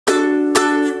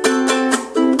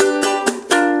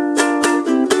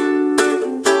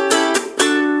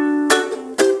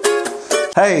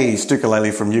Hey,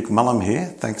 Stukulele from Uke Mullum here.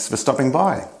 Thanks for stopping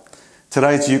by.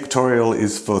 Today's uke tutorial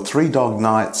is for Three Dog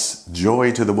Night's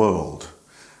Joy to the World.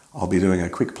 I'll be doing a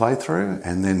quick playthrough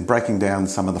and then breaking down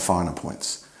some of the finer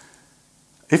points.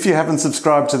 If you haven't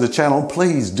subscribed to the channel,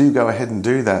 please do go ahead and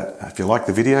do that. If you like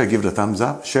the video, give it a thumbs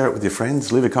up, share it with your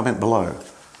friends, leave a comment below.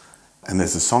 And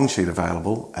there's a song sheet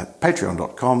available at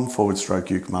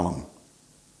patreon.com/Uke Mullum.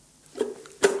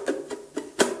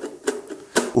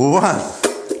 1,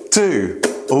 2,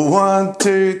 1,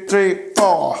 2, 3,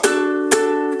 4.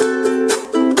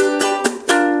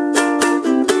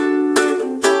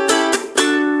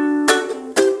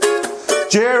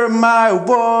 Jeremiah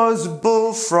was a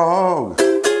bullfrog,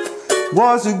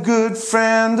 was a good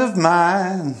friend of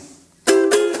mine.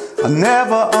 I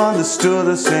never understood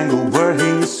a single word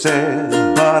he said,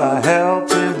 but I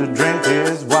helped him to drink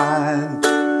his wine.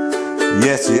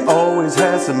 Yes, he always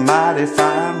has some mighty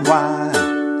fine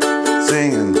wine,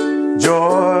 singing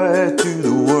joy to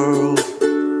the world.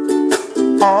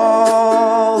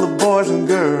 All the boys and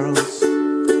girls,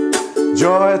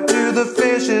 joy to the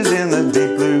fishes in the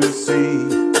deep blue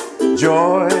sea,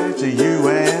 joy to you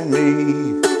and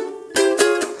me.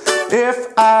 If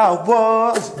I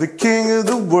was the king of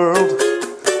the world,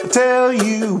 I'd tell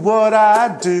you what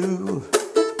I'd do.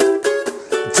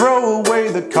 Throw away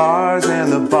the cars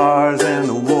and the bars and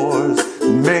the wars,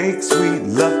 make sweet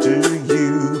love to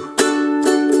you.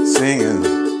 Singing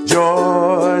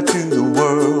joy to the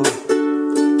world,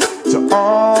 to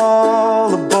all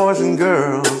the boys and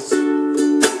girls,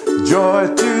 joy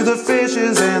to the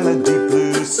fishes and the deep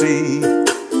blue sea,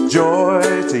 joy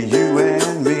to you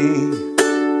and me.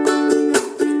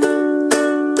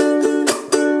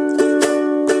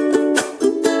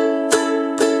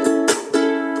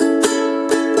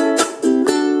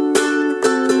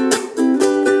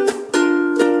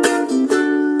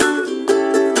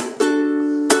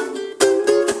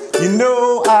 You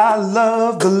know I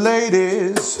love the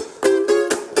ladies,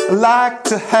 I like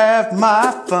to have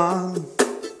my fun.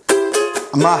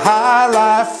 I'm a high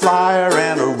life flyer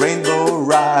and a rainbow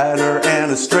rider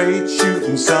and a straight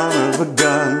shooting son of a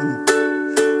gun.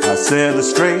 I said a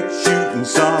straight shooting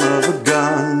son of a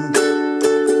gun.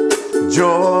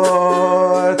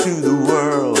 Joy to the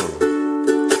world,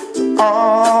 to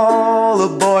all the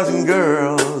boys and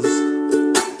girls,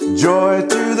 joy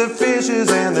to the fishes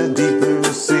and the deep blue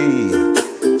sea,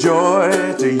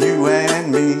 joy to you and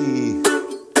me.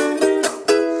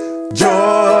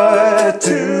 Joy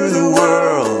to the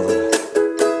world,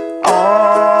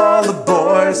 all the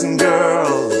boys and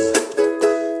girls,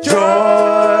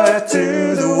 joy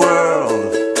to the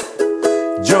world,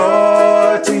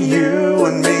 joy to you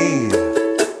and me,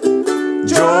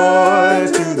 joy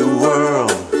to the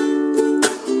world,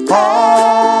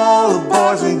 all the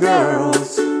boys and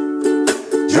girls,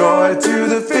 joy to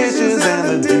the fishes and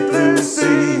the deep blue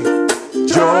sea,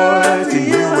 joy to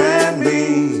you and me.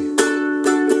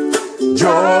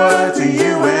 Joy to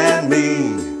you and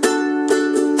me,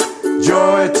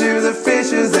 joy to the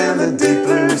fishes and the deep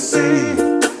blue sea,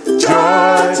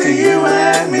 joy to you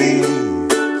and me.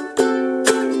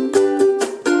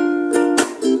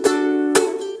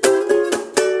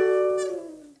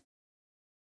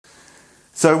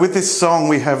 So with this song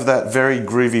we have that very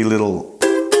groovy little,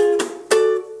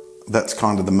 that's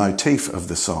kind of the motif of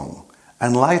the song.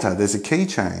 And later there's a key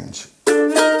change.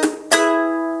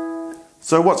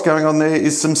 So what's going on there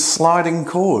is some sliding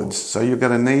chords. So you're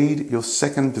going to need your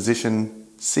second position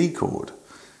C chord.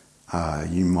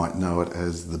 You might know it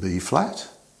as the B flat,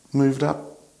 moved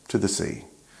up to the C.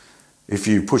 If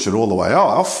you push it all the way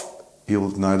off,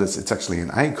 you'll notice it's actually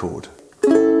an A chord,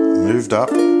 moved up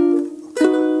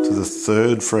to the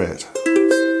 3rd fret.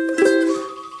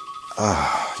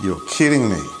 You're kidding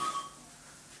me.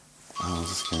 I'm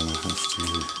just going to have to...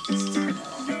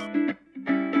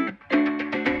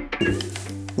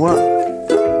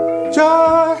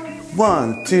 Joy,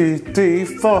 1, 2, 3,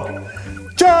 4.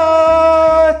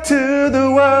 Joy to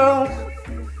the world.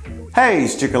 Hey,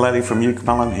 Stukulele from Uke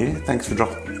Mullum here. Thanks for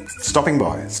stopping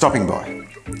by. Thanks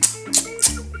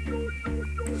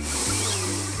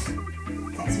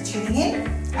for tuning in.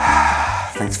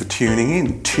 Thanks for tuning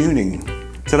in. Tuning.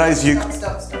 Today's uke.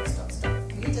 Stop.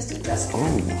 Can you just adjust?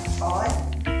 Oh. 5.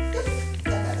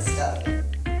 Don't have a stop.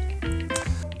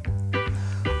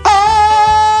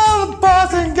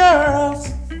 Boys and girls.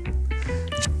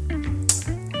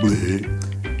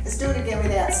 Let's do it again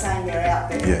without saying you're out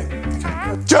there.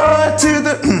 Yeah. Okay. Joy to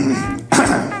the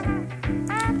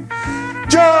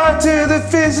joy to the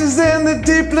fishes in the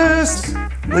deep blues.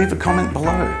 Leave a comment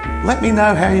below. Let me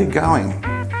know how you're going.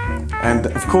 And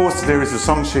of course, there is a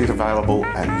song sheet available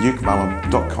at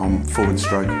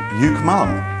ukemullum.com/Uke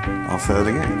Mullum. I'll say it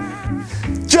again.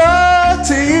 Joy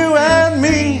to you and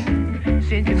me.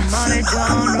 Since your money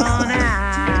don't run out.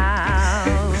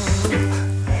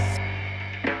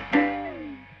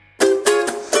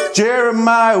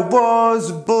 Jeremiah was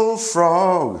a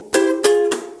bullfrog.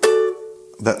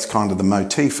 That's kind of the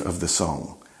motif of the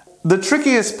song. The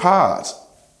trickiest part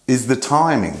is the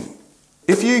timing.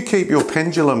 If you keep your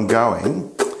pendulum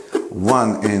going,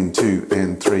 1 and 2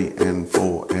 and 3 and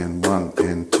 4 and 1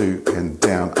 and 2 and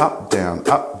down, up, down,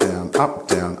 up, down, up,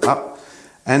 down, up,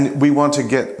 and we want to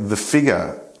get the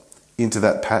figure into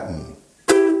that pattern,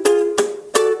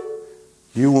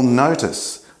 you will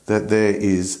notice that there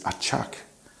is a chuck.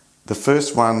 The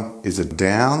first one is a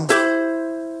down,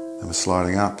 then we're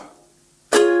sliding up,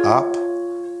 up,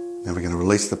 then we're going to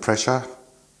release the pressure,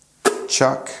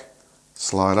 chuck,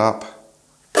 slide up,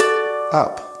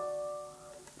 up,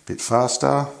 a bit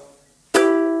faster,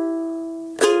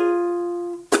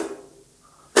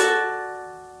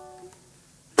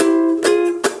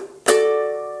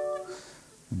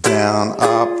 down,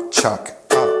 up, chuck,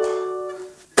 up.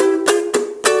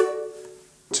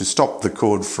 To stop the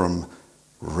chord from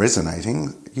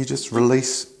resonating, you just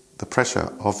release the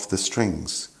pressure of the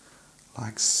strings,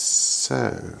 like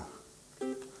so.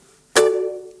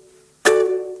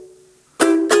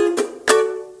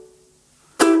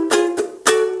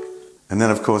 And then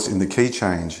of course in the key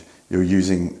change, you're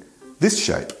using this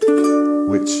shape,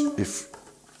 which if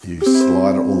you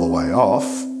slide it all the way off,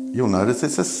 you'll notice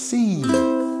it's a C.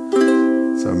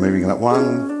 So we're moving it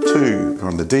 1, 2, we're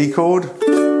on the D chord,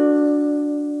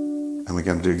 and we're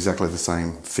going to do exactly the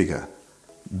same figure.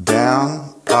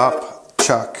 Down, up,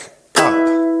 chuck, up.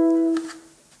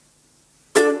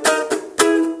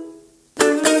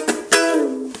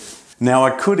 Now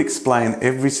I could explain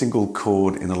every single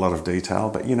chord in a lot of detail,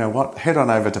 but you know what? Head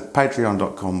on over to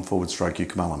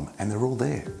patreon.com/Uke Mullum and they're all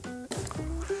there.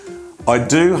 I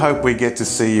do hope we get to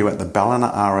see you at the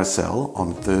Ballina RSL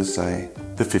on Thursday,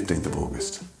 the 15th of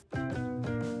August.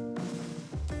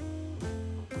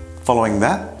 Following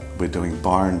that, we're doing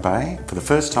Byron Bay for the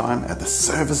first time at the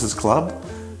Services Club,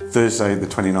 Thursday, the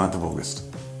 29th of August.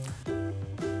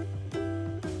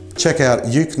 Check out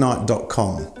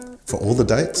ukenight.com for all the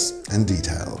dates and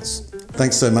details.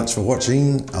 Thanks so much for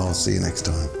watching. I'll see you next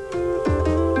time.